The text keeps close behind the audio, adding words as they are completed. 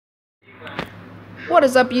What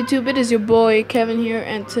is up, YouTube? It is your boy Kevin here,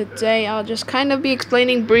 and today I'll just kind of be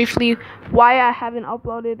explaining briefly why I haven't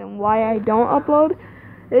uploaded and why I don't upload.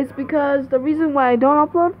 It's because the reason why I don't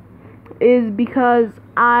upload is because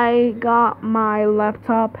I got my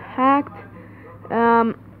laptop hacked.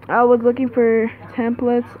 I was looking for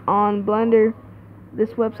templates on Blender,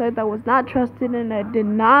 this website that was not trusted, and I did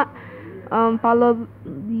not follow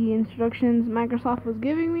the instructions Microsoft was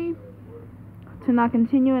giving me to not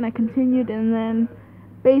continue, and I continued, and then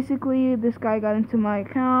basically this guy got into my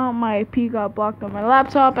account, my IP got blocked on my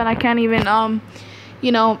laptop, and I can't even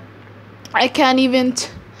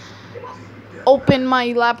open my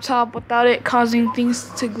laptop without it causing things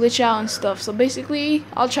to glitch out and stuff. So basically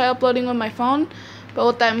I'll try uploading with my phone, but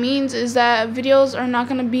what that means is that videos are not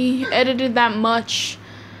going to be edited that much.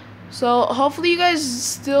 So hopefully you guys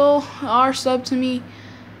still are subbed to me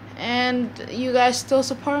and you guys still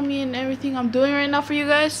support me in everything I'm doing right now for you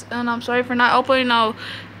guys. And I'm sorry for not uploading. I'll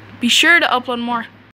be sure to upload more.